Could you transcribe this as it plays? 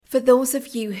For those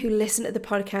of you who listened to the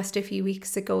podcast a few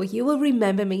weeks ago, you will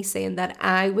remember me saying that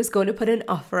I was going to put an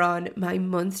offer on my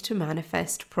Month to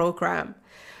Manifest program.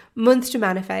 Month to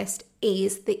Manifest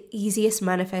is the easiest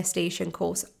manifestation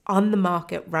course on the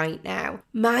market right now.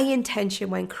 My intention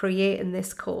when creating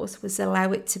this course was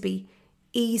allow it to be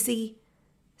easy,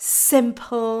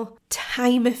 simple,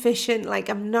 time efficient. Like,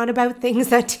 I'm not about things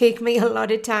that take me a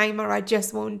lot of time or I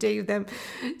just won't do them.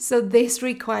 So this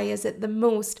requires at the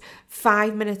most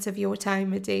 5 minutes of your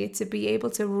time a day to be able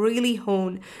to really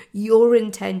hone your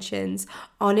intentions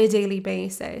on a daily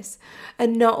basis.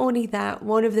 And not only that,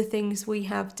 one of the things we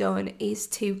have done is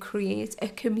to create a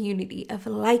community of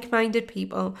like-minded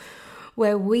people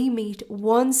where we meet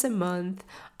once a month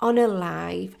on a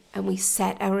live and we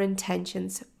set our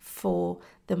intentions for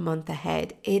the month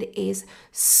ahead. It is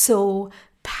so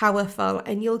powerful,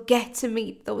 and you'll get to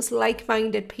meet those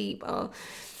like-minded people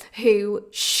who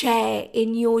share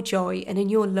in your joy and in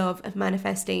your love of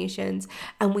manifestations,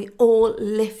 and we all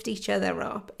lift each other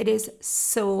up. It is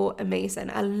so amazing.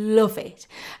 I love it,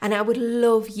 and I would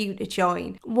love you to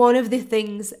join. One of the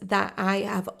things that I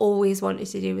have always wanted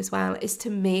to do as well is to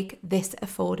make this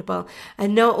affordable,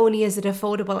 and not only is it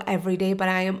affordable every day, but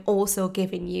I am also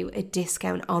giving you a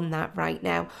discount on that right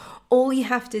now. All you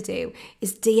have to do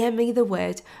is DM me the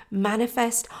word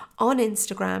manifest on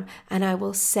Instagram and I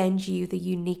will send you the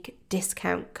unique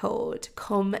discount code.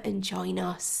 Come and join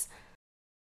us.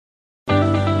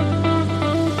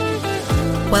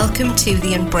 Welcome to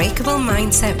the Unbreakable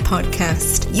Mindset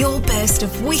Podcast, your burst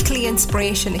of weekly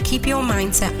inspiration to keep your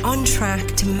mindset on track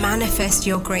to manifest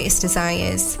your greatest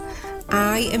desires.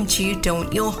 I am Jude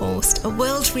Don't, your host, a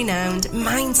world-renowned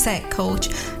mindset coach,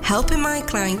 helping my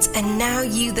clients and now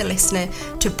you, the listener,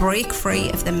 to break free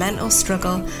of the mental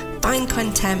struggle, find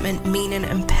contentment, meaning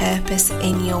and purpose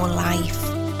in your life.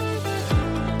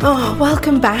 Oh,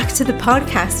 welcome back to the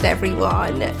podcast,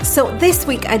 everyone. So this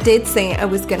week I did say I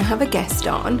was going to have a guest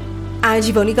on, and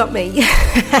you've only got me.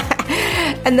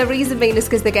 And the reason being is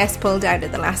because the guest pulled out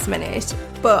at the last minute.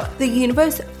 But the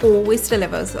universe always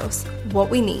delivers us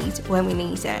what we need when we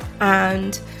need it.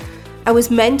 And I was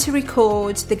meant to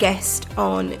record the guest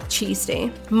on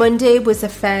Tuesday. Monday was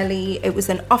it was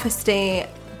an office day,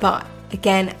 but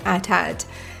again, I'd had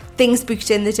things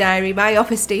booked in the diary. My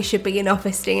office day should be an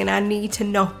office day, and I need to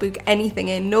not book anything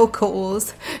in. No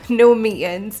calls, no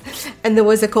meetings. And there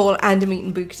was a call and a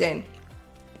meeting booked in.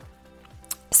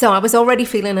 So I was already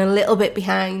feeling a little bit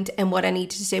behind in what I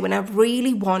needed to do, and I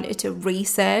really wanted to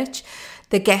research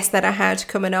the guests that I had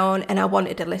coming on, and I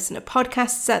wanted to listen to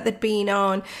podcasts that they'd been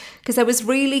on, because I was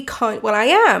really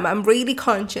I'm really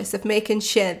conscious of making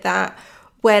sure that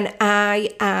when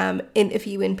I am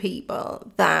interviewing people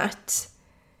that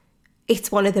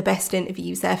it's one of the best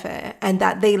interviews ever and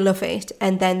that they love it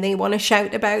and then they want to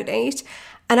shout about it.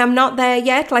 And I'm not there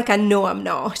yet. Like, I know I'm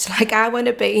not. Like, I want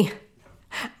to be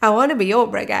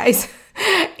Oprah, guys,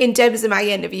 in terms of my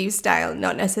interview style,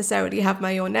 not necessarily have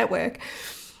my own network.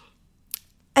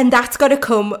 And that's got to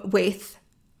come with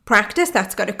practice.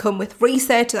 That's got to come with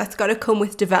research. That's got to come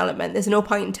with development. There's no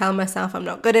point in telling myself I'm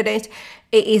not good at it.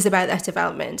 It is about that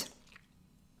development.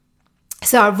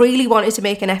 So I really wanted to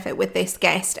make an effort with this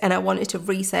guest, and I wanted to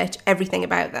research everything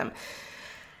about them.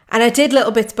 And I did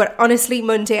little bits, but honestly,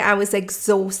 Monday I was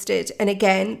exhausted. And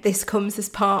again, this comes as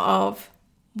part of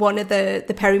one of the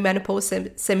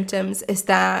perimenopause symptoms, is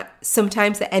that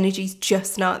sometimes the energy's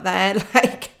just not there.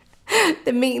 Like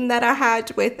the meeting that I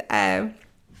had with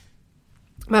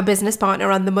my business partner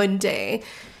on the Monday,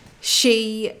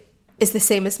 she is the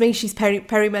same as me. She's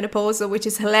perimenopausal, which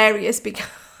is hilarious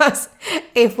because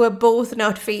if we're both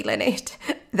not feeling it,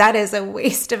 that is a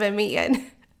waste of a meeting.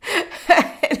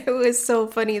 And it was so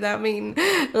funny, that meeting.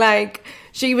 Like,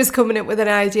 she was coming up with an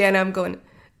idea and I'm going,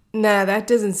 nah, that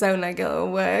doesn't sound like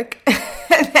it'll work.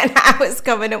 And then I was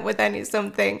coming up with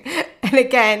something. And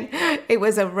again, it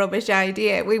was a rubbish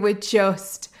idea. We were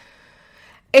just,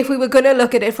 if we were going to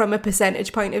look at it from a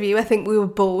percentage point of view, I think we were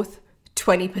both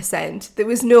 20%. There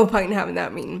was no point in having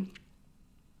that meeting.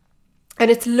 And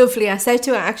it's lovely. I said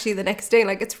to her actually the next day,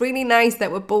 like, it's really nice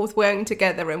that we're both working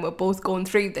together and we're both going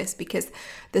through this because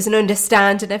there's an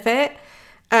understanding of it.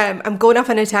 I'm going off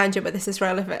on a tangent, but this is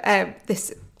relevant.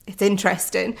 It's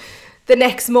interesting. The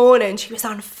next morning, she was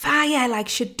on fire. Like,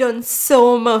 she'd done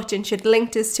so much and she'd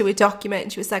linked us to a document.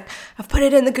 And she was like, I've put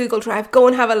it in the Google Drive. Go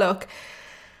and have a look.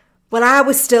 Well, I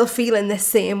was still feeling the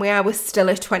same way. I was still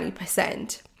at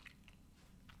 20%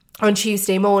 on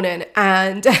Tuesday morning.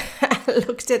 And I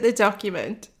looked at the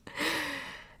document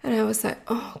and I was like,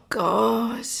 oh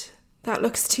God, that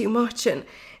looks too much. And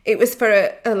it was for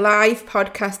a live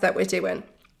podcast that we're doing.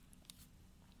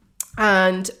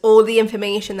 And all the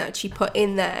information that she put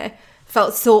in there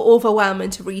felt so overwhelming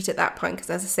to read at that point, because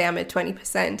as I say, I'm at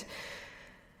 20%.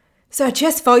 So I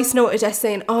just voice noted her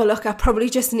saying, oh, look, I probably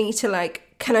just need to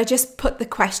can I just put the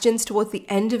questions towards the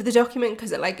end of the document?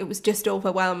 Because it was just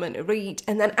overwhelming to read.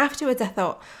 And then afterwards I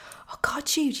thought, oh God,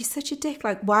 Jude, you're such a dick.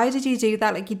 Why did you do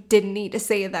that? You didn't need to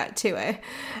say that to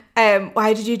her.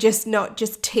 Why did you just not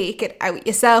just take it out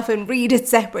yourself and read it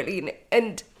separately?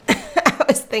 And I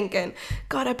was thinking,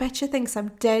 God, I bet she thinks I'm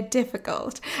dead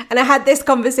difficult. And I had this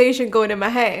conversation going in my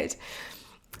head.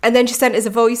 And then she sent us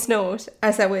a voice note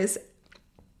as I was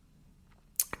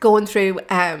going through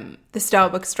the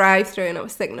Starbucks drive-thru, and I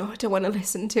was thinking, I don't want to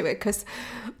listen to it, because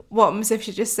what happens if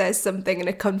she just says something and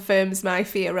it confirms my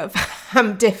fear of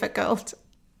I'm difficult?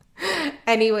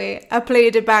 Anyway, I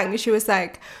played it back and she was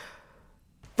like,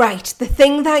 right, the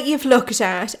thing that you've looked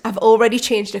at, I've already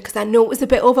changed it because I know it was a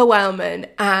bit overwhelming,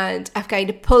 and I've kind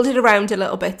of pulled it around a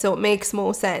little bit so it makes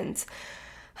more sense.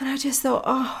 And I just thought,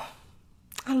 oh,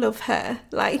 I love her.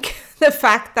 The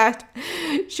fact that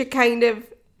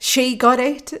she got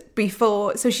it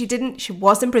before, so she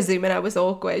wasn't presuming I was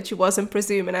awkward. She wasn't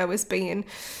presuming I was being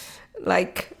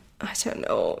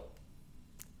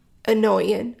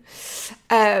annoying.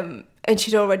 And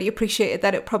she'd already appreciated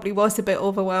that it probably was a bit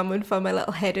overwhelming for my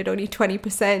little head at only 20.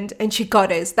 And she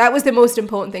got us. That was the most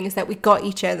important thing, is that we got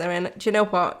each other. And do you know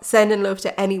what? Sending love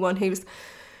to anyone who's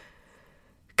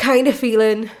kind of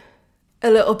feeling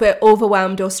a little bit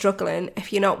overwhelmed or struggling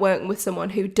if you're not working with someone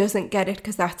who doesn't get it,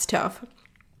 because that's tough.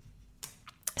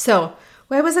 So,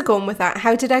 where was I going with that?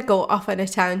 How did I go off on a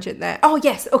tangent there? Oh,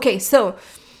 yes. Okay, so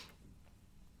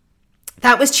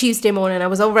that was Tuesday morning. I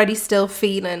was already still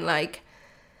feeling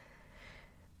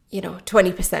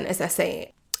 20%, as I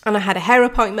say. And I had a hair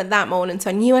appointment that morning, so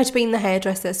I knew I'd been in the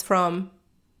hairdressers from,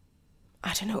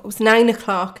 it was 9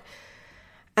 o'clock.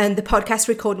 And the podcast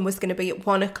recording was going to be at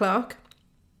 1 o'clock.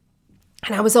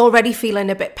 And I was already feeling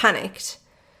a bit panicked.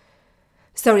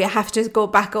 Sorry, I have to go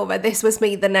back over. This was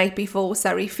me the night before,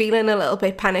 feeling a little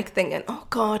bit panicked, thinking, oh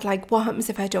God, what happens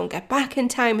if I don't get back in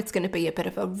time? It's going to be a bit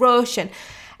of a rush. And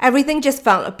everything just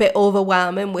felt a bit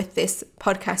overwhelming with this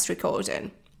podcast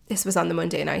recording. This was on the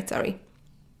Monday night, sorry.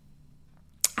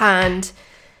 And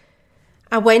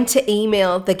I went to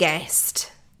email the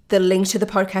guest the link to the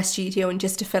podcast studio and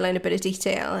just to fill in a bit of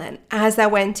detail. And as I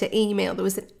went to email, there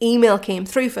was an email came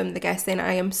through from the guest saying,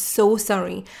 I am so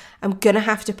sorry, I'm going to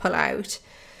have to pull out.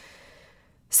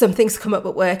 Something's come up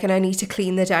at work and I need to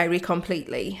clean the diary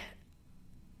completely.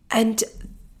 And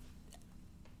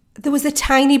there was a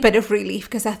tiny bit of relief,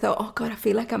 because I thought, oh God, I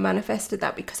feel like I manifested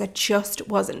that, because I just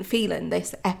wasn't feeling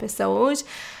this episode.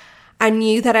 I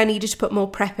knew that I needed to put more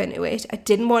prep into it. I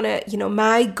didn't want to,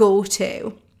 my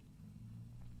go-to,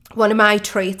 one of my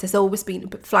traits has always been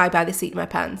to fly by the seat of my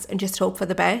pants and just hope for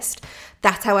the best.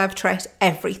 That's how I've treated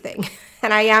everything.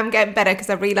 And I am getting better, because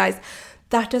I realise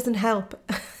that doesn't help.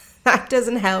 That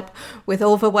doesn't help with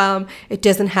overwhelm. It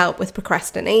doesn't help with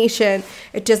procrastination.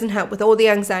 It doesn't help with all the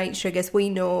anxiety triggers we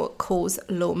know cause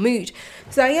low mood.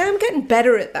 So I am getting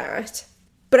better at that,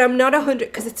 but I'm not 100,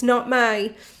 because it's not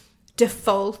my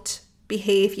default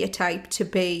behaviour type to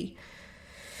be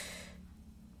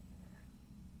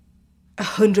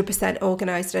 100%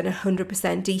 organised and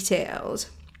 100% detailed.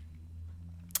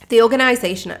 The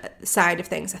organisation side of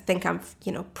things, I think I'm,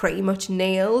 pretty much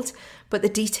nailed. But the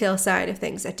detail side of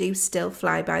things, I do still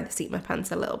fly by the seat of my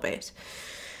pants a little bit.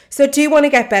 So I do want to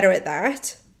get better at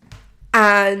that.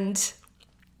 And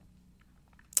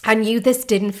I knew this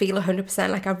didn't feel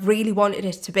 100%. I really wanted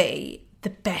it to be the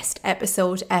best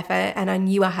episode ever. And I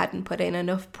knew I hadn't put in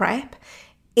enough prep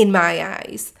in my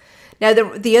eyes. Now,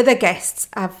 the other guests,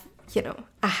 I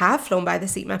have flown by the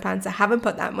seat of my pants. I haven't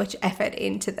put that much effort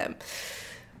into them.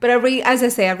 But I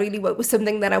really worked with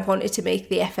something that I wanted to make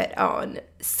the effort on.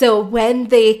 So when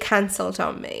they cancelled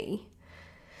on me,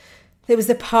 there was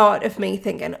a part of me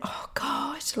thinking, oh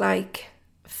God,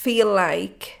 feel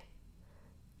like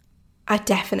I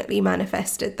definitely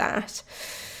manifested that.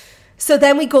 So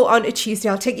then we go on to Tuesday.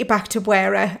 I'll take you back to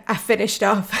where I finished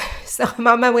off. So I'm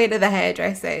on my way to the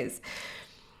hairdressers.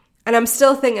 And I'm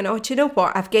still thinking, oh, do you know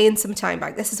what? I've gained some time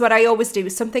back. This is what I always do.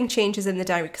 Something changes in the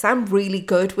diary, because I'm really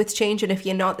good with change. And if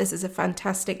you're not, this is a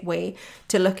fantastic way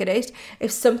to look at it.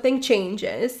 If something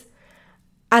changes,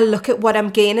 I look at what I'm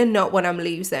gaining, not what I'm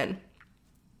losing.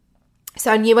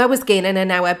 So I knew I was gaining an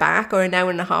hour back, or an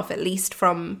hour and a half at least,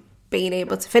 from being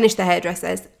able to finish the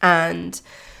hairdressers and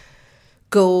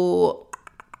go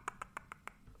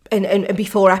and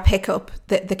before I pick up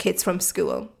the kids from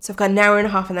school. So I've got an hour and a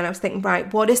half, and then I was thinking,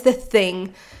 right, what is the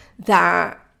thing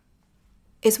that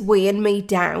is weighing me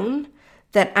down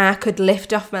that I could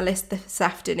lift off my list this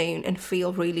afternoon and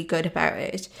feel really good about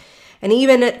it. And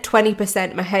even at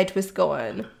 20%, my head was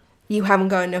going, you haven't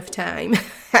got enough time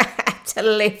to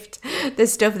lift the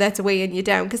stuff that's weighing you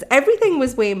down. Because everything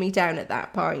was weighing me down at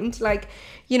that point. Like,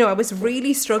 you know, I was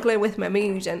really struggling with my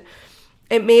mood, and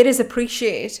it made us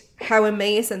appreciate how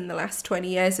amazing the last 20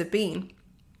 years have been,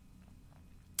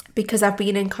 because I've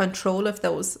been in control of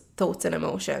those thoughts and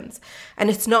emotions. And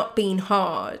it's not been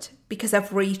hard because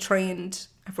I've retrained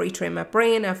my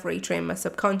brain, I've retrained my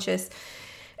subconscious.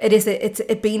 It's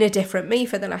been a different me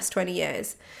for the last 20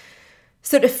 years.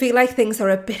 So to feel like things are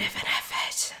a bit of an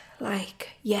effort, like,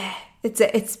 yeah, it's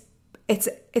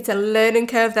a learning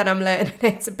curve that I'm learning.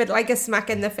 It's a bit like a smack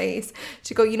in the face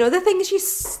to go, you know, the things you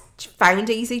found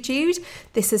easy, Jude,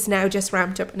 this is now just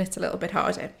ramped up and it's a little bit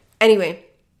harder. Anyway,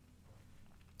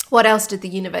 what else did the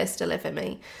universe deliver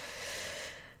me?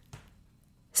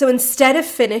 So instead of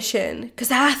finishing, because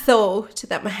I thought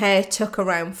that my hair took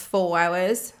around 4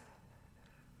 hours.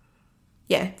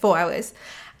 Yeah, 4 hours.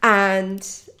 And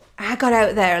I got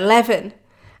out there 11.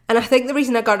 And I think the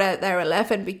reason I got out there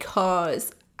 11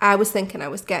 because I was thinking I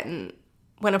was getting,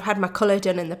 when I've had my colour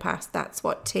done in the past, that's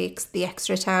what takes the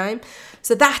extra time.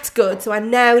 So that's good. So I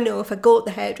now know if I go to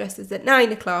the hairdressers at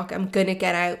 9 o'clock, I'm going to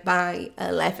get out by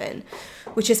 11,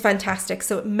 which is fantastic.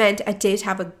 So it meant I did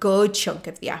have a good chunk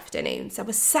of the afternoon. So I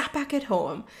was sat back at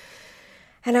home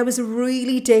and I was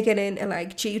really digging into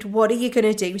like, Jude, what are you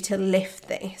going to do to lift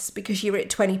this? Because you're at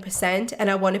 20%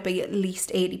 and I want to be at least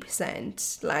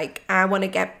 80%. Like, I want to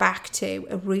get back to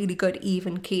a really good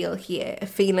even keel here, a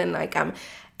feeling like I'm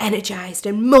energized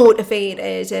and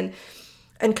motivated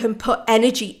and can put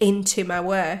energy into my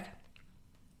work.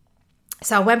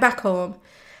 So I went back home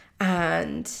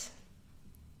and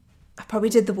I probably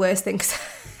did the worst things.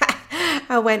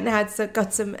 I went and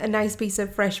got a nice piece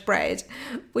of fresh bread,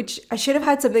 which I should have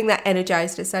had something that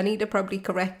energized us. I need to probably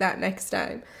correct that next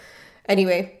time.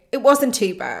 Anyway, it wasn't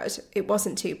too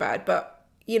bad. But,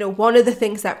 you know, one of the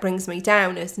things that brings me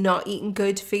down is not eating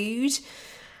good food.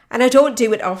 And I don't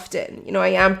do it often. You know, I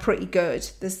am pretty good.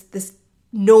 There's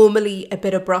normally a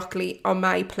bit of broccoli on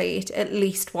my plate at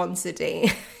least once a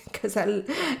day. Because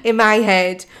in my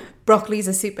head, broccoli is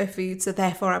a superfood, so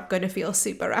therefore I'm going to feel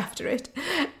super after it.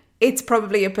 It's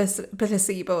probably a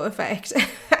placebo effect.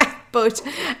 But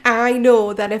I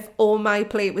know that if all my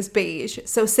plate was beige,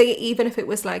 so say even if it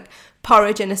was like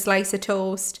porridge and a slice of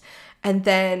toast, and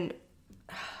then,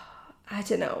 I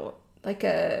don't know, like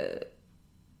I'm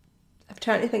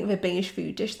trying to think of a beige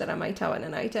food dish that I might have on a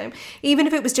night time. Even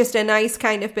if it was just a nice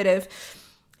kind of bit of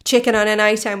chicken on a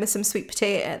night time with some sweet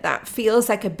potato, that feels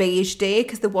like a beige day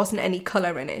because there wasn't any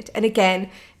colour in it. And again,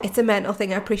 it's a mental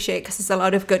thing I appreciate because there's a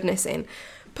lot of goodness in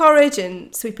porridge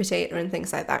and sweet potato and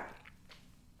things like that.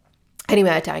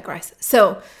 Anyway, I digress.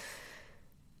 So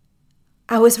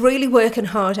I was really working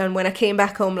hard on when I came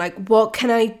back home, like, what can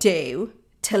I do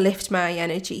to lift my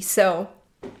energy? So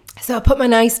I put my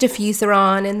nice diffuser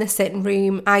on in the sitting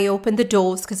room. I opened the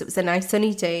doors because it was a nice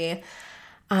sunny day.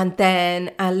 And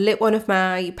then I lit one of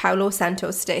my Palo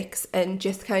Santo sticks and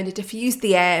just kind of diffused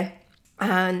the air.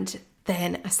 And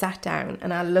then I sat down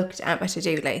and I looked at my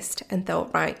to-do list and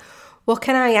thought, right, what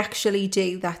can I actually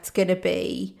do that's going to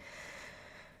be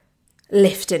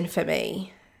lifting for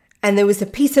me? And there was a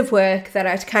piece of work that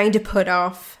I'd kind of put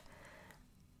off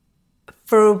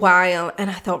for a while, and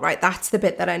I thought, right, that's the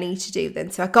bit that I need to do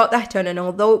then. So I got that done, and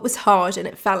although it was hard and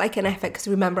it felt like an effort, because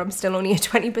remember, I'm still only at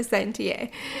 20% here,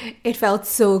 it felt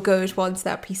so good once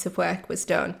that piece of work was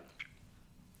done.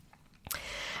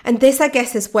 And this, I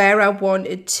guess, is where I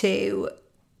wanted to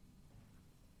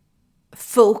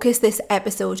focus this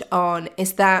episode on,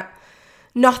 is that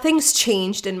nothing's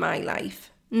changed in my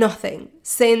life. Nothing.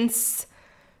 Since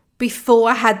before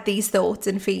I had these thoughts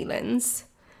and feelings,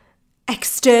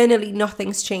 externally,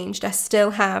 nothing's changed. I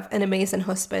still have an amazing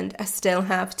husband. I still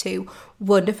have 2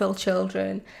 wonderful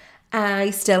children. I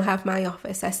still have my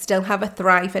office. I still have a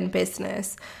thriving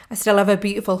business. I still have a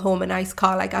beautiful home, a nice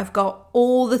car. Like, I've got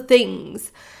all the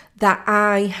things that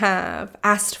I have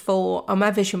asked for on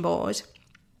my vision board.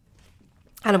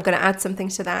 And I'm going to add something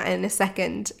to that in a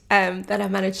second that I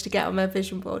managed to get on my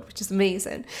vision board, which is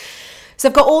amazing. So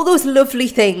I've got all those lovely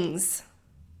things.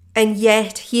 And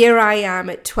yet here I am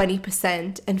at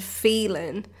 20% and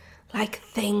feeling like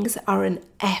things are an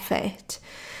effort.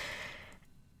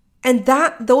 And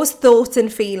those thoughts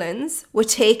and feelings were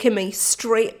taking me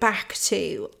straight back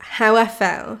to how I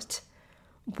felt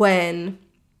when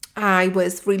I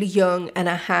was really young and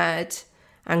I had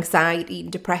anxiety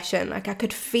and depression. Like, I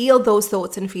could feel those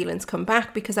thoughts and feelings come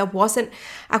back because I wasn't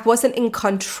in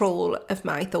control of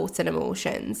my thoughts and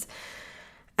emotions.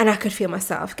 And I could feel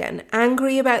myself getting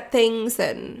angry about things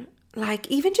and like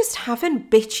even just having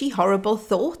bitchy, horrible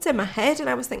thoughts in my head. And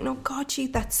I was thinking, oh God,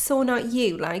 that's so not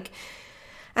you. Like,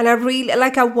 and I really,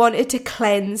 like, I wanted to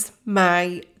cleanse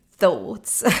my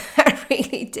thoughts. I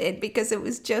really did, because it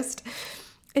was just,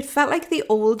 it felt like the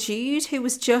old Jude who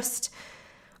was just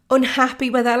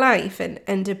unhappy with her life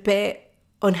and a bit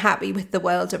unhappy with the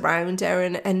world around her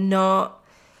and not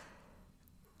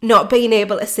being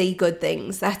able to see good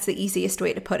things. That's the easiest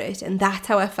way to put it. And that's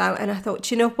how I felt. And I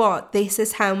thought, you know what? This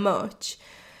is how much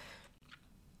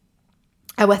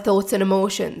our thoughts and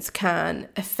emotions can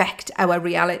affect our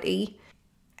reality.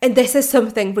 And this is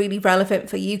something really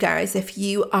relevant for you guys if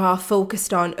you are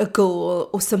focused on a goal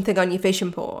or something on your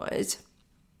vision board.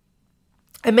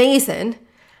 Amazing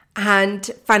and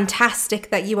fantastic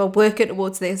that you are working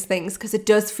towards those things, because it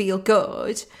does feel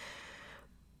good.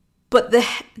 But the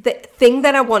thing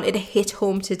that I wanted to hit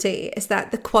home today is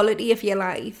that the quality of your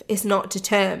life is not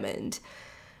determined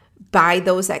by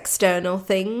those external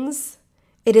things.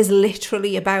 It is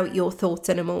literally about your thoughts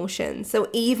and emotions. So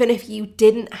even if you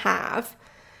didn't have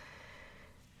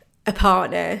a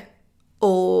partner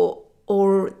or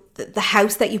the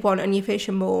house that you want on your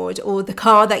vision board or the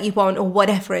car that you want or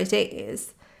whatever it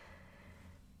is,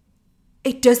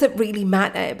 it doesn't really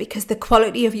matter, because the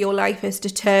quality of your life is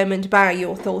determined by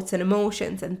your thoughts and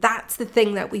emotions. And that's the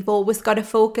thing that we've always got to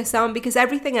focus on, because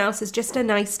everything else is just a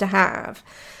nice to have.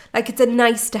 Like, it's a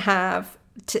nice to have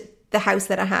the house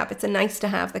that I have. It's a nice to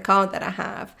have the car that I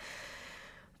have.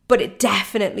 But it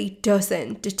definitely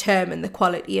doesn't determine the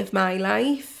quality of my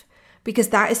life, because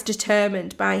that is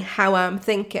determined by how I'm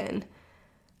thinking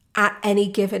at any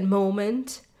given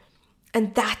moment.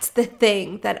 And that's the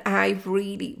thing that I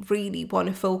really, really want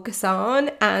to focus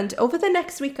on. And over the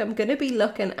next week, I'm going to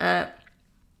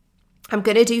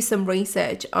do some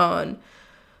research on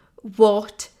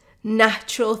what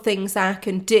natural things I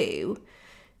can do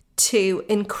to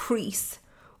increase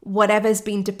whatever's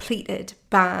been depleted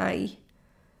by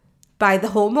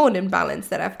the hormone imbalance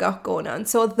that I've got going on.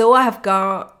 So although I've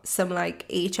got some like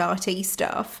HRT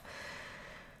stuff,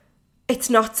 it's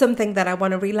not something that I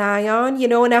want to rely on,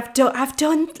 and I've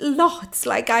done lots.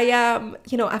 Like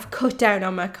I've cut down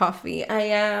on my coffee. I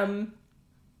am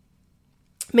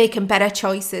making better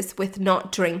choices with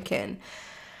not drinking.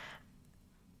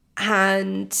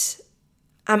 And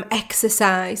I'm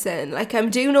exercising. Like, I'm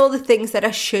doing all the things that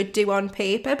I should do on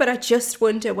paper, but I just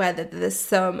wonder whether there's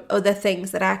some other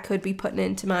things that I could be putting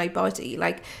into my body,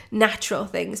 like natural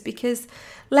things, because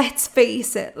let's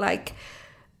face it, like,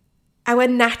 our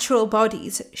natural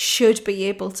bodies should be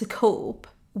able to cope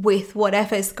with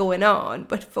whatever's going on,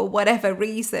 but for whatever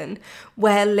reason,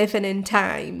 we're living in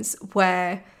times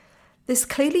where there's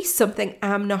clearly something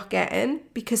I'm not getting,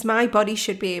 because my body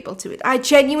should be able to. I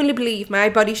genuinely believe my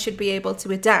body should be able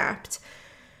to adapt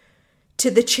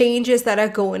to the changes that are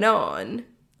going on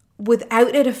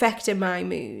without it affecting my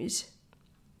mood.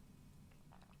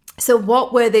 So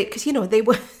what were they? Because,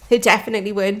 they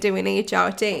definitely weren't doing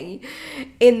HRT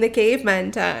in the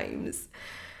caveman times.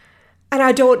 And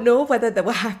I don't know whether they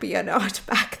were happy or not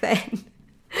back then.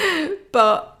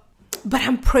 But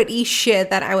I'm pretty sure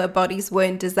that our bodies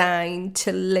weren't designed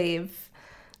to live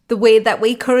the way that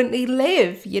we currently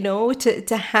live,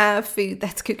 to have food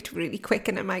that's cooked really quick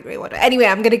in a microwave. Anyway,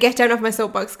 I'm going to get down off my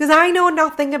soapbox because I know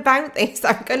nothing about this.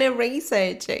 I'm going to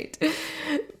research it.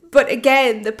 But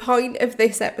again, the point of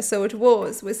this episode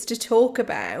was to talk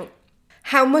about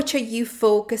how much are you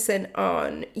focusing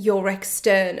on your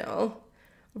external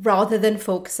rather than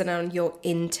focusing on your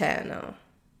internal.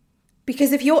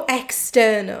 Because if your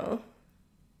external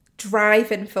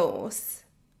driving force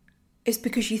is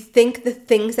because you think the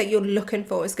things that you're looking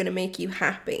for is going to make you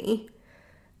happy,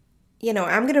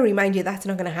 I'm going to remind you that's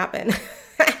not going to happen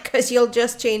because you'll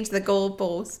just change the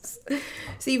goalposts.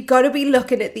 So you've got to be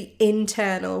looking at the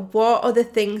internal. What are the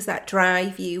things that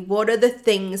drive you? What are the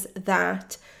things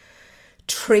that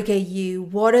trigger you?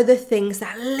 What are the things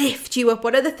that lift you up?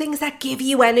 What are the things that give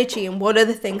you energy? And what are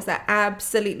the things that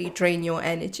absolutely drain your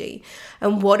energy?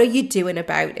 And what are you doing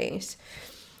about it?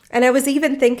 And I was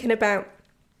even thinking about,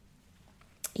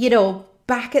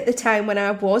 back at the time when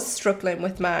I was struggling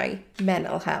with my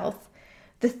mental health,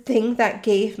 the thing that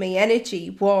gave me energy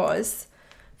was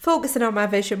focusing on my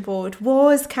vision board,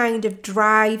 was kind of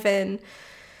driving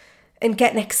and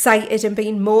getting excited and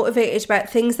being motivated about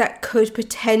things that could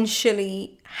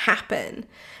potentially happen.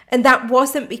 And that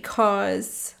wasn't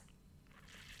because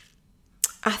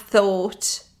I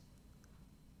thought,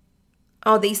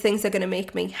 oh, these things are going to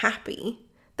make me happy.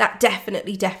 That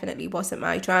definitely wasn't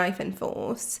my driving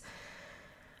force.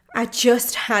 I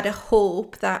just had a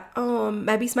hope that,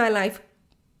 maybe my life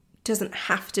doesn't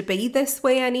have to be this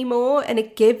way anymore. And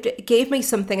it gave me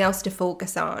something else to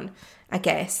focus on, I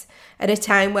guess, at a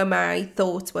time where my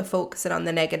thoughts were focusing on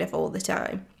the negative all the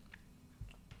time.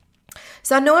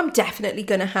 So I know I'm definitely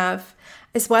going to have,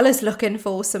 as well as looking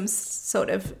for some sort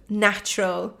of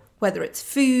natural, whether it's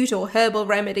food or herbal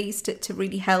remedies to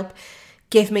really help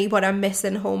give me what I'm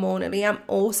missing hormonally, I'm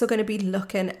also going to be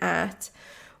looking at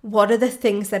what are the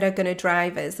things that are going to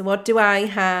drive us? What do I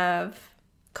have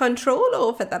control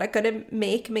over that are going to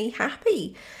make me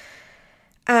happy?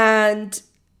 And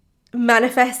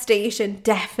manifestation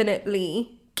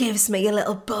definitely gives me a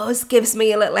little buzz, gives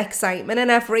me a little excitement.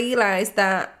 And I've realised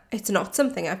that it's not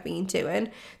something I've been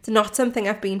doing. It's not something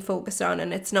I've been focused on.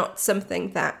 And it's not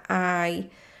something that I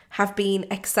have been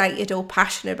excited or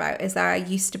passionate about as I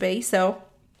used to be. So,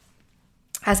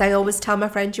 as I always tell my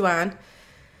friend Joanne,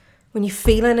 when you're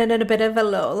feeling in a bit of a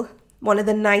lull, one of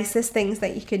the nicest things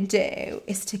that you can do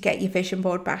is to get your vision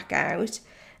board back out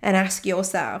and ask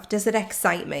yourself, does it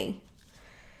excite me?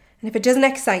 And if it doesn't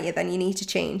excite you, then you need to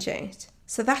change it.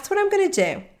 So that's what I'm going to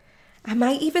do. I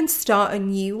might even start a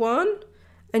new one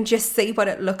and just see what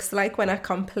it looks like when I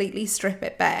completely strip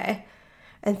it bare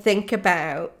and think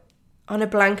about, on a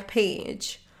blank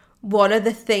page, what are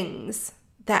the things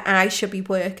that I should be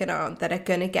working on that are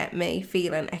going to get me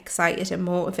feeling excited and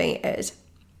motivated.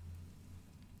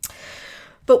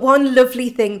 But one lovely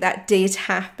thing that did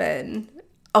happen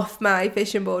off my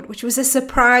vision board, which was a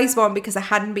surprise one because I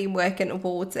hadn't been working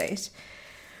towards it,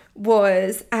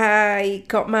 was I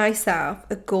got myself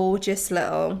a gorgeous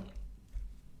little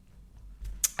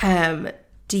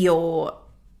Dior,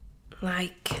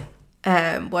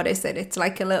 what is it? It's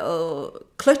like a little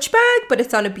clutch bag, but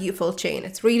it's on a beautiful chain.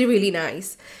 It's really, really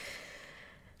nice.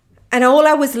 And all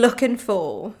I was looking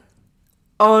for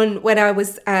when I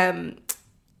was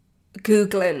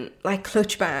Googling like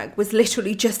clutch bag was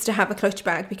literally just to have a clutch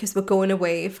bag because we're going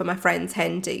away for my friend's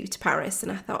hen do to Paris.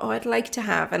 And I thought, I'd like to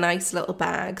have a nice little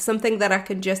bag, something that I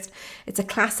can it's a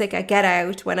classic I get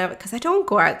out whenever, because I don't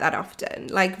go out that often,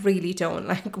 really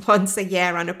don't, once a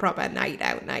year on a proper night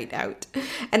out.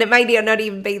 And it might not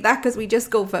even be that because we just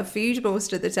go for food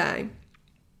most of the time.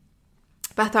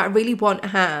 But I thought I really want to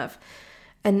have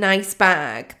a nice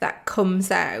bag that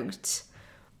comes out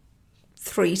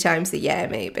 3 times a year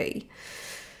maybe.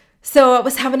 So I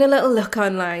was having a little look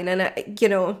online and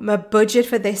my budget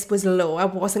for this was low. I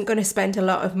wasn't going to spend a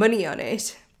lot of money on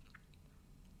it.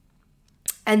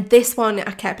 And this one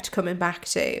I kept coming back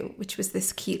to, which was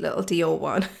this cute little Dior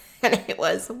one. And it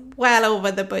was well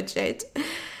over the budget.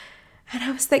 And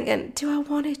I was thinking, do I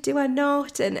want it? Do I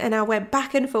not? And I went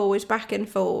back and forward.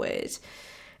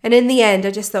 And in the end,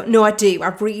 I just thought, no, I do. I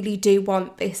really do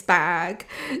want this bag.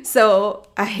 So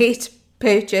I hit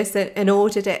purchase and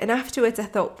ordered it. And afterwards, I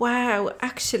thought, wow,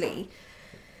 actually,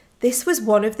 this was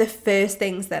one of the first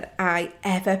things that I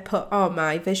ever put on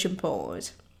my vision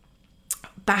board.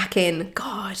 Back in,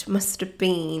 must have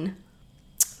been,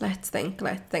 let's think.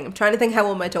 I'm trying to think how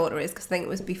old my daughter is because I think it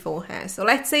was before her. So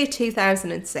let's say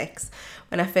 2006,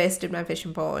 when I first did my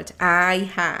vision board,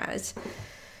 I had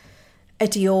a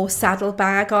Dior saddle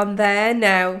bag on there.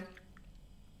 Now,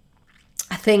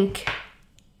 I think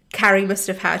Carrie must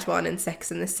have had one in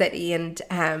Sex and the City, and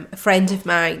a friend of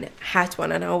mine had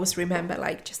one, and I always remember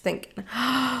just thinking,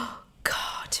 oh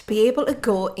God, to be able to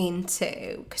go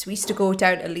into, because we used to go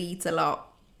down to Leeds a lot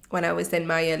when I was in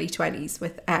my early 20s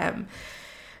with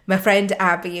my friend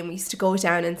Abby, and we used to go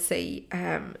down and see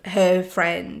her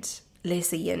friend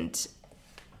Lizzie, and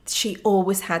she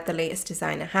always had the latest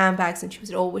designer handbags and she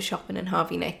was always shopping in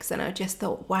Harvey Nicks, and I just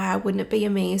thought, wow, wouldn't it be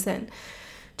amazing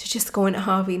to just go into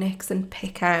Harvey Nicks and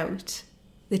pick out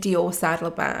the Dior saddle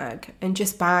bag and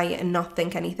just buy it and not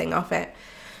think anything of it.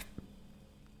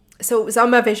 So it was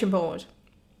on my vision board.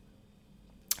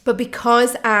 But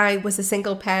because I was a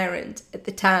single parent at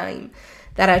the time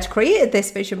that I'd created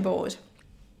this vision board,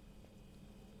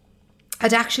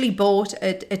 I'd actually bought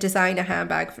a designer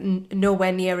handbag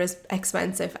nowhere near as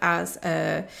expensive as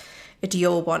a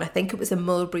Dior one. I think it was a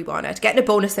Mulberry one. I'd gotten a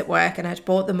bonus at work and I'd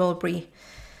bought the Mulberry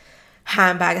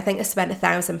handbag. I think I spent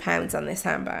 £1,000 on this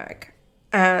handbag.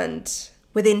 And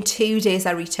within 2 days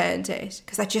I returned it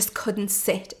because I just couldn't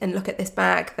sit and look at this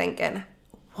bag thinking,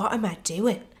 what am I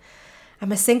doing?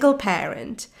 I'm a single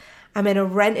parent. I'm in a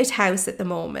rented house at the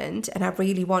moment, and I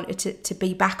really wanted to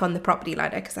be back on the property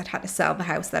ladder because I'd had to sell the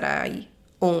house that I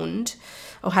owned,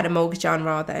 or had a mortgage on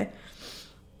rather.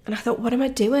 And I thought, what am I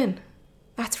doing?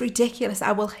 That's ridiculous.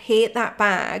 I will hate that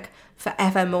bag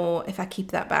forevermore if I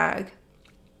keep that bag.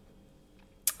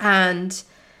 And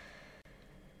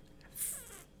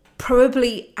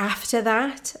probably after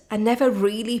that, I never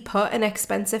really put an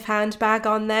expensive handbag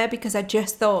on there because I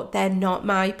just thought they're not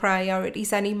my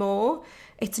priorities anymore.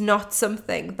 It's not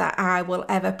something that I will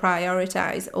ever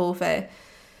prioritize over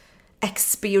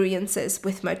experiences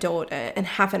with my daughter and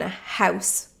having a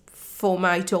house for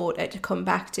my daughter to come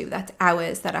back to. That's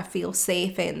ours, that I feel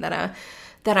safe in, that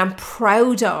I'm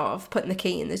proud of putting the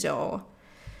key in the door.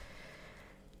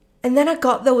 And then I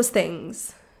got those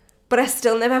things, but I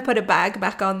still never put a bag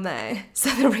back on there. So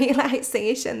the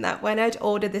realization that when I'd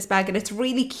ordered this bag, and it's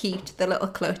really cute, the little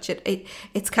clutch,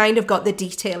 it's kind of got the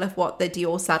detail of what the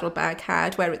Dior saddlebag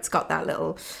had, where it's got that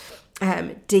little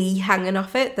D hanging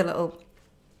off it, the little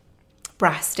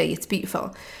brass D. It's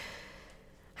beautiful.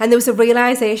 And there was a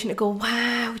realization to go,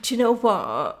 wow, do you know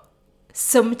what?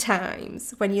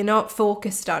 Sometimes when you're not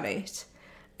focused on it,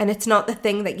 and it's not the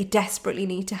thing that you desperately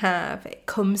need to have, it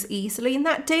comes easily. And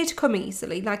that did come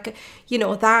easily. Like, you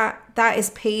know, that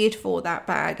is paid for, that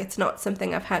bag. It's not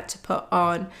something I've had to put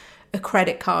on a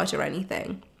credit card or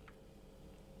anything.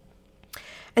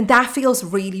 And that feels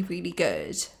really, really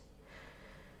good.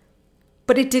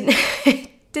 But it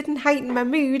didn't heighten my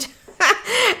mood.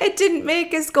 It didn't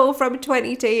make us go from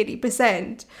 20 to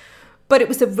 80%. But it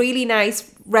was a really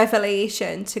nice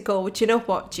revelation to go, do you know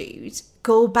what, Jude?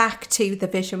 Go back to the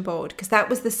vision board, because that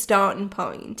was the starting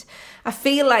point. I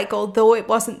feel like although it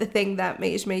wasn't the thing that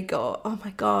made me go, oh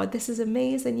my God, this is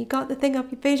amazing, you got the thing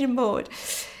off your vision board.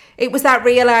 It was that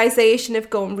realization of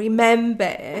going,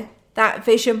 remember, that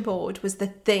vision board was the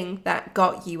thing that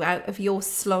got you out of your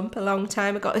slump a long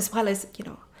time ago, as well as, you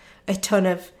know, a ton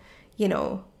of, you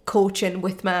know, coaching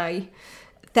with my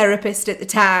therapist at the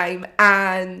time,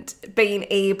 and being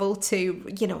able to,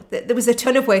 you know, there was a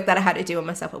ton of work that I had to do on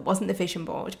myself. It wasn't the vision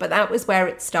board, but that was where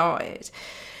it started,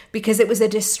 because it was a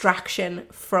distraction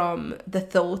from the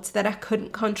thoughts that I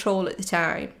couldn't control at the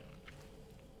time.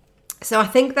 So I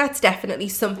think that's definitely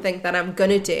something that I'm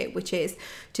going to do, which is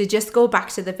to just go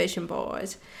back to the vision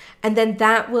board, and then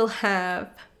that will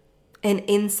have an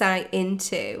insight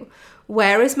into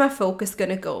where is my focus going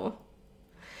to go.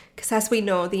 Because as we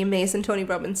know, the amazing Tony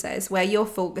Robbins says, where your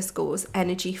focus goes,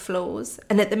 energy flows.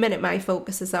 And at the minute, my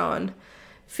focus is on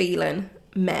feeling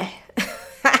meh.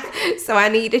 So I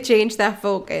need to change that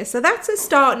focus. So that's a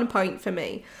starting point for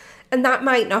me. And that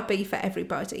might not be for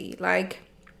everybody. Like,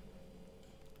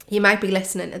 you might be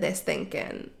listening to this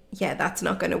thinking, yeah, that's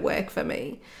not going to work for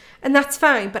me. And that's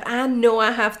fine. But I know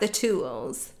I have the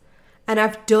tools, and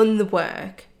I've done the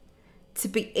work to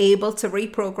be able to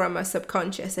reprogram my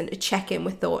subconscious and to check in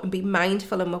with thought and be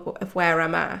mindful of where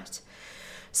I'm at.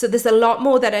 So there's a lot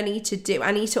more that I need to do.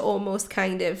 I need to almost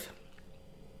kind of,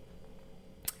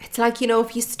 it's like, you know,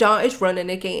 if you started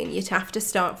running again, you'd have to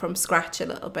start from scratch a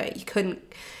little bit. You couldn't,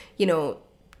 you know,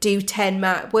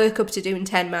 work up to doing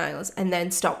 10 miles and then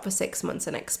stop for 6 months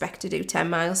and expect to do 10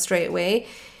 miles straight away.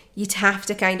 You'd have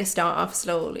to kind of start off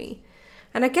slowly.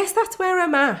 And I guess that's where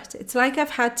I'm at. It's like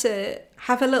I've had to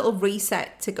have a little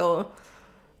reset to go,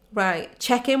 right,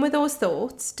 check in with those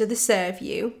thoughts. Do they serve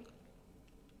you?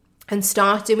 And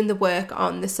start doing the work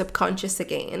on the subconscious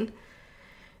again.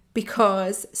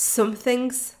 Because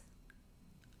something's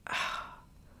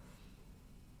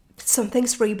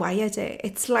rewired it.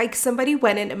 It's like somebody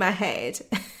went into my head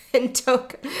and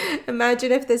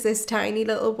imagine if there's this tiny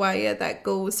little wire that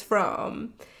goes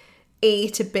from A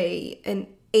to B, and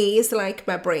A is like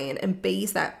my brain and B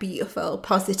is that beautiful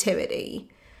positivity.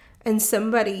 And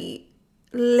somebody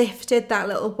lifted that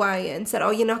little wire and said,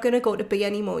 oh, you're not going to go to B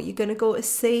anymore. You're going to go to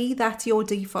C. That's your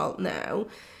default now.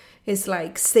 It's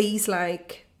like C's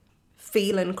like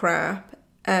feeling crap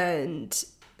and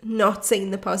not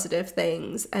seeing the positive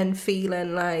things and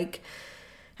feeling like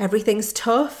everything's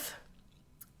tough.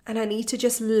 And I need to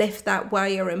just lift that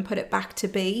wire and put it back to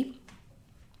B.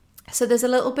 So there's a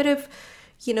little bit of,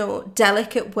 you know,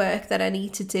 delicate work that I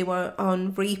need to do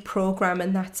on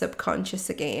reprogramming that subconscious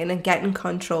again and getting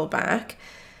control back.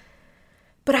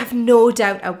 But I've no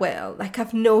doubt I will. Like,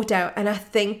 I've no doubt. And I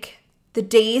think the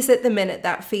days at the minute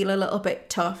that feel a little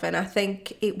bit tough, and I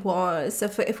think it was,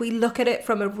 if we look at it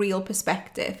from a real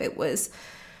perspective, it was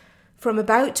from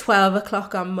about 12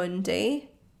 o'clock on Monday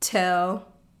till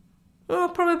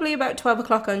probably about 12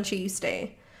 o'clock on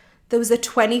Tuesday. There was a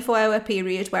 24-hour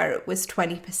period where it was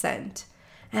 20%.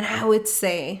 And I would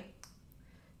say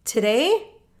today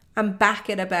I'm back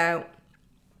at about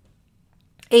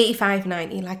 85,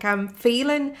 90. Like, I'm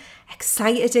feeling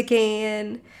excited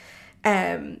again.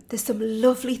 There's some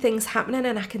lovely things happening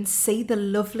and I can see the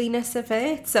loveliness of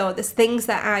it. So there's things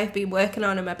that I've been working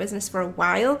on in my business for a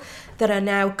while that are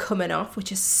now coming off,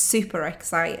 which is super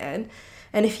exciting.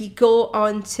 And if you go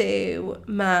onto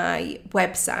my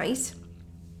website,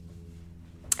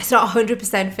 It's not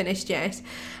 100% finished yet.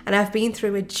 And I've been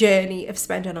through a journey of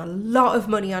spending a lot of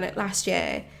money on it last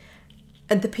year.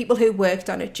 And the people who worked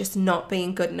on it just not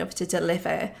being good enough to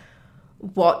deliver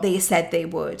what they said they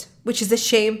would. Which is a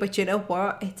shame, but you know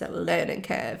what? It's a learning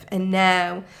curve. And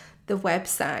now the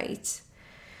website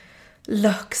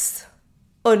looks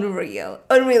unreal.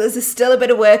 There's still a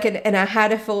bit of work, and I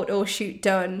had a photo shoot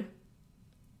done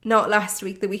not last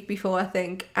week, the week before, I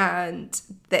think, and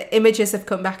the images have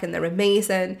come back and they're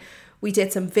amazing. We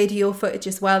did some video footage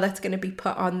as well that's going to be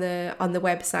put on the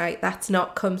website. That's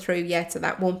not come through yet, so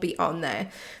that won't be on there.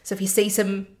 So if you see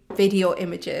some video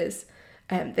images,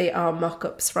 they are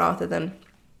mock-ups rather than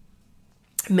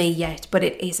me yet, but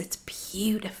it's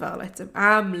beautiful. It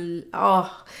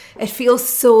feels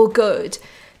so good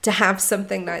to have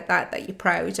something like that you're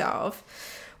proud of.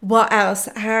 What else?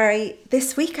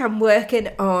 This week I'm working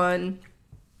on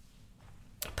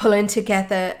pulling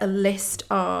together a list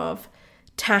of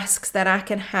tasks that I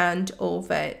can hand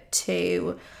over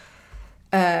to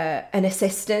an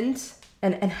assistant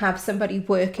and have somebody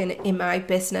working in my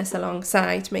business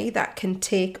alongside me that can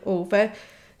take over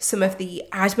some of the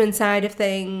admin side of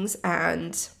things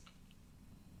and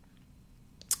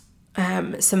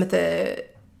some of the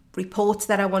reports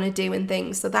that I want to do and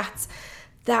things. So that,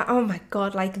 oh my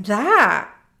God, like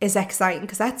that is exciting,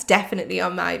 because that's definitely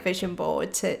on my vision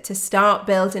board to start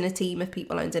building a team of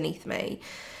people underneath me.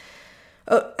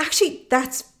 Actually,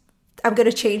 I'm going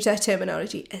to change that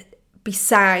terminology.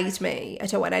 Beside me, I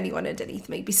don't want anyone underneath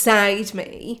me, beside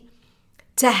me,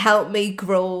 to help me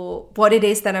grow what it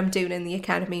is that I'm doing in the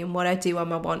academy and what I do on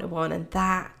my one-to-one. And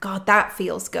that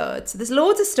feels good. So there's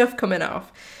loads of stuff coming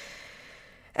off.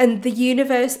 And the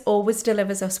universe always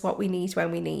delivers us what we need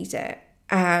when we need it.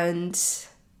 And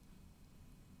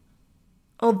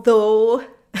although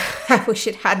I wish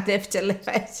it hadn't have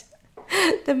delivered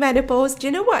the menopause, do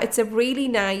you know what? It's a really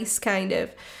nice kind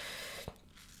of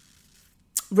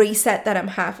reset that I'm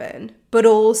having. But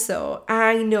also,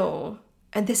 I know,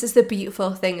 and this is the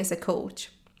beautiful thing as a coach,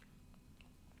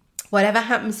 whatever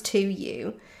happens to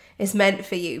you is meant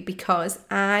for you, because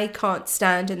I can't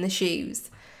stand in the shoes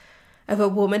of a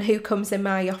woman who comes in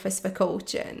my office for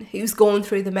coaching, who's gone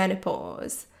through the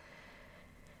menopause.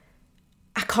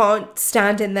 I can't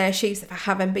stand in their shoes if I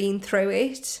haven't been through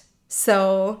it.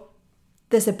 So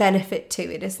there's a benefit to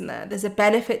it, isn't there? There's a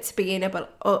benefit to being able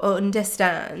to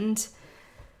understand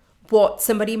what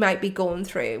somebody might be going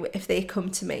through if they come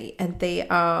to me and they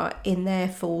are in their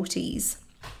 40s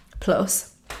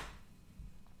plus.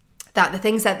 That the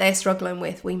things that they're struggling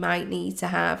with, we might need to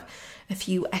have a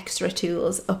few extra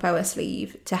tools up our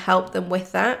sleeve to help them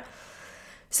with that.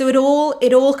 So it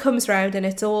all comes round, and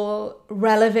it's all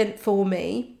relevant for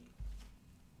me.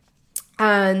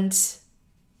 And,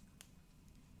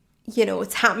 you know,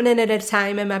 it's happening at a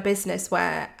time in my business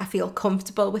where I feel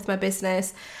comfortable with my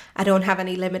business. I don't have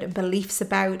any limiting beliefs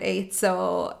about it.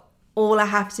 So all I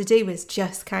have to do is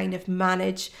just kind of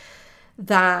manage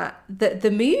the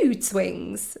mood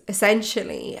swings,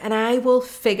 essentially. And I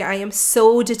am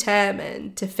so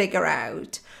determined to figure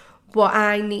out what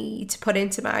I need to put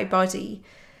into my body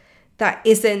that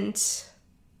isn't,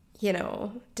 you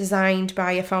know, designed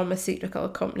by a pharmaceutical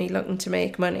company looking to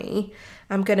make money.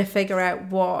 I'm going to figure out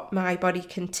what my body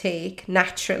can take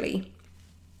naturally.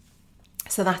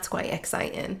 So that's quite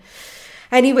exciting.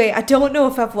 Anyway, I don't know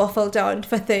if I've waffled on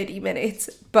for 30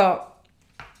 minutes, but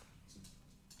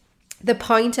the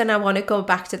point, and I want to go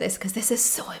back to this because this is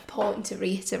so important to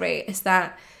reiterate, is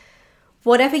that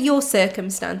whatever your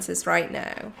circumstances right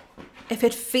now, if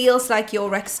it feels like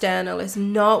your external is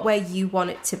not where you want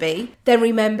it to be, then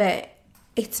remember,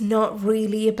 it's not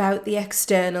really about the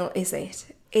external, is it?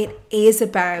 It is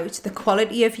about the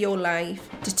quality of your life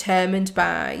determined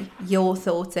by your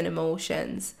thoughts and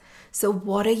emotions. So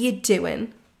what are you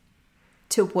doing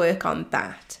to work on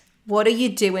that? What are you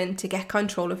doing to get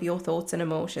control of your thoughts and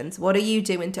emotions? What are you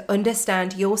doing to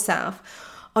understand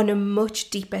yourself on a much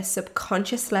deeper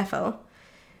subconscious level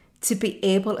to be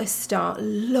able to start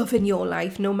loving your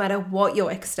life no matter what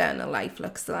your external life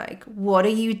looks like? What are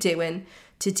you doing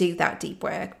to do that deep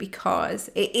work? Because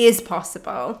it is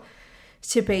possible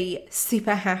to be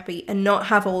super happy and not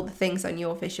have all the things on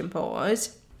your vision board.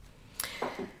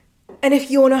 And if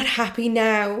you're not happy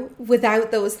now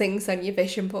without those things on your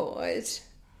vision board,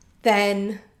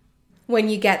 then when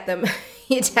you get them,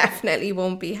 you definitely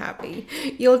won't be happy.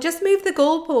 You'll just move the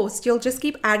goalpost. You'll just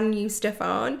keep adding new stuff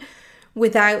on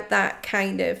without that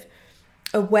kind of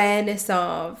awareness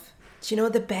of, do you know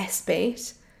the best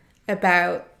bit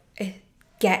about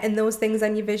getting those things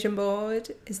on your vision board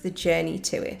is the journey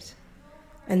to it.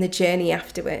 and the journey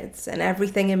afterwards and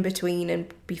everything in between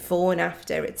and before and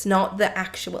after. It's not the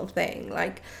actual thing.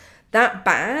 Like, that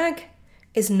bag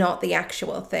is not the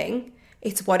actual thing.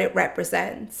 It's what it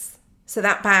represents. So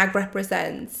that bag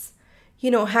represents,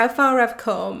 how far I've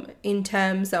come in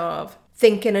terms of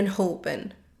thinking and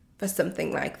hoping for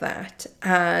something like that,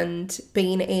 and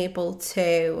being able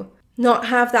to not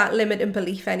have that limiting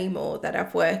belief anymore that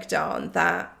I've worked on,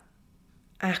 that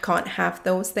I can't have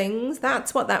those things.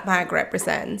 That's what that bag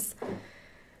represents.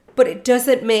 But it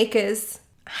doesn't make us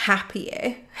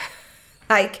happier.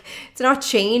 Like, it's not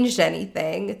changed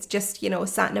anything. It's just,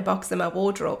 sat in a box in my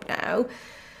wardrobe now.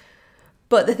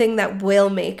 But the thing that will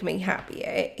make me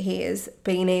happier is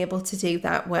being able to do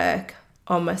that work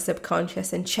on my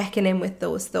subconscious and checking in with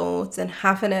those thoughts and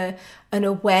having an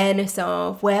awareness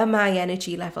of where my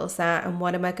energy levels are and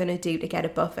what am I going to do to get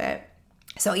above it.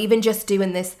 So even just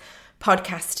doing this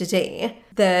podcast today,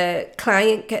 the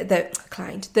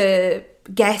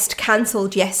guest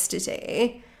cancelled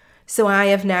yesterday. So I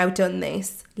have now done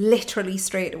this literally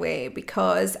straight away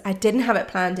because I didn't have it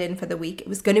planned in for the week. It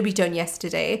was going to be done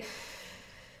yesterday.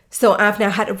 So I've now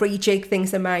had to rejig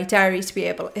things in my diary to be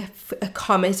able to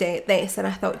accommodate this. And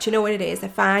I thought, you know what it is?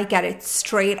 If I get it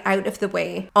straight out of the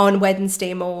way on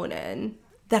Wednesday morning,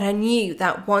 that I knew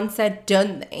that once I'd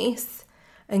done this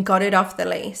and got it off the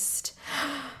list,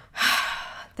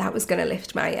 that was going to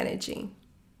lift my energy.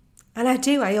 And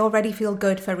I already feel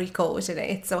good for recording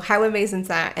it. So how amazing is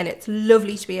that? And it's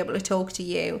lovely to be able to talk to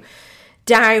you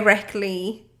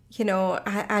directly.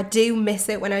 I do miss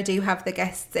it when I do have the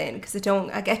guests in, because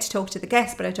I get to talk to the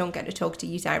guests, but I don't get to talk to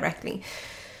you directly.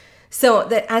 So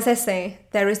as I say,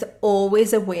 there is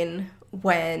always a win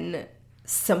when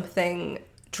something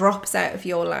drops out of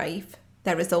your life.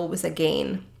 There is always a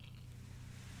gain.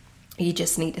 You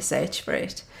just need to search for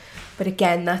it. But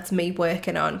again, that's me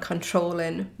working on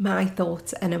controlling my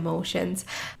thoughts and emotions.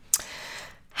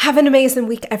 Have an amazing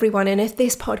week, everyone. And if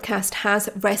this podcast has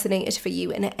resonated for you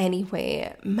in any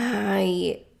way,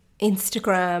 my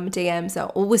Instagram DMs are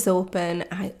always open.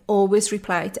 I always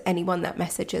reply to anyone that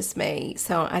messages me.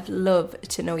 So I'd love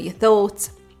to know your thoughts.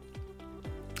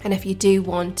 And if you do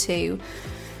want to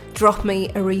drop me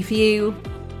a review,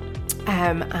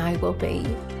 I will be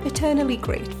eternally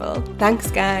grateful.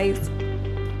 Thanks, guys.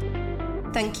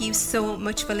 Thank you so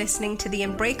much for listening to the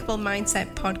Unbreakable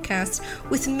Mindset podcast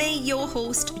with me, your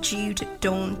host, Jude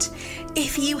Don't.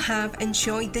 If you have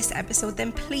enjoyed this episode,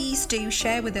 then please do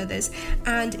share with others,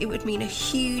 and it would mean a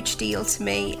huge deal to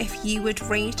me if you would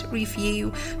rate,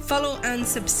 review, follow and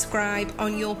subscribe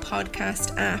on your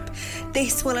podcast app.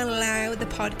 This will allow the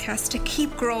podcast to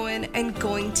keep growing and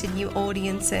going to new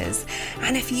audiences.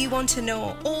 And if you want to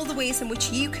know all the ways in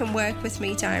which you can work with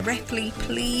me directly,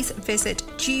 please visit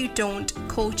judedon'tcoaching.co.uk.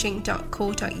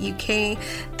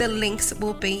 The links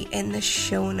will be in the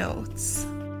show notes.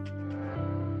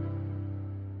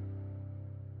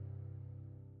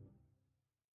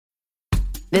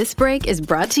 This break is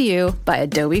brought to you by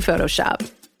Adobe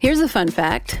Photoshop. Here's a fun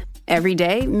fact. Every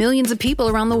day, millions of people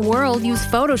around the world use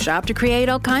Photoshop to create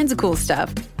all kinds of cool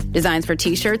stuff. Designs for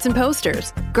t-shirts and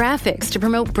posters, graphics to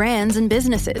promote brands and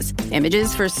businesses,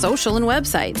 images for social and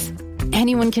websites.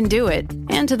 Anyone can do it.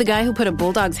 And to the guy who put a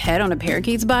bulldog's head on a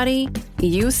parakeet's body,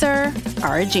 you, sir,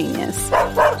 are a genius.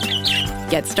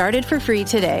 Get started for free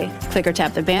today. Click or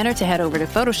tap the banner to head over to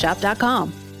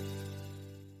Photoshop.com.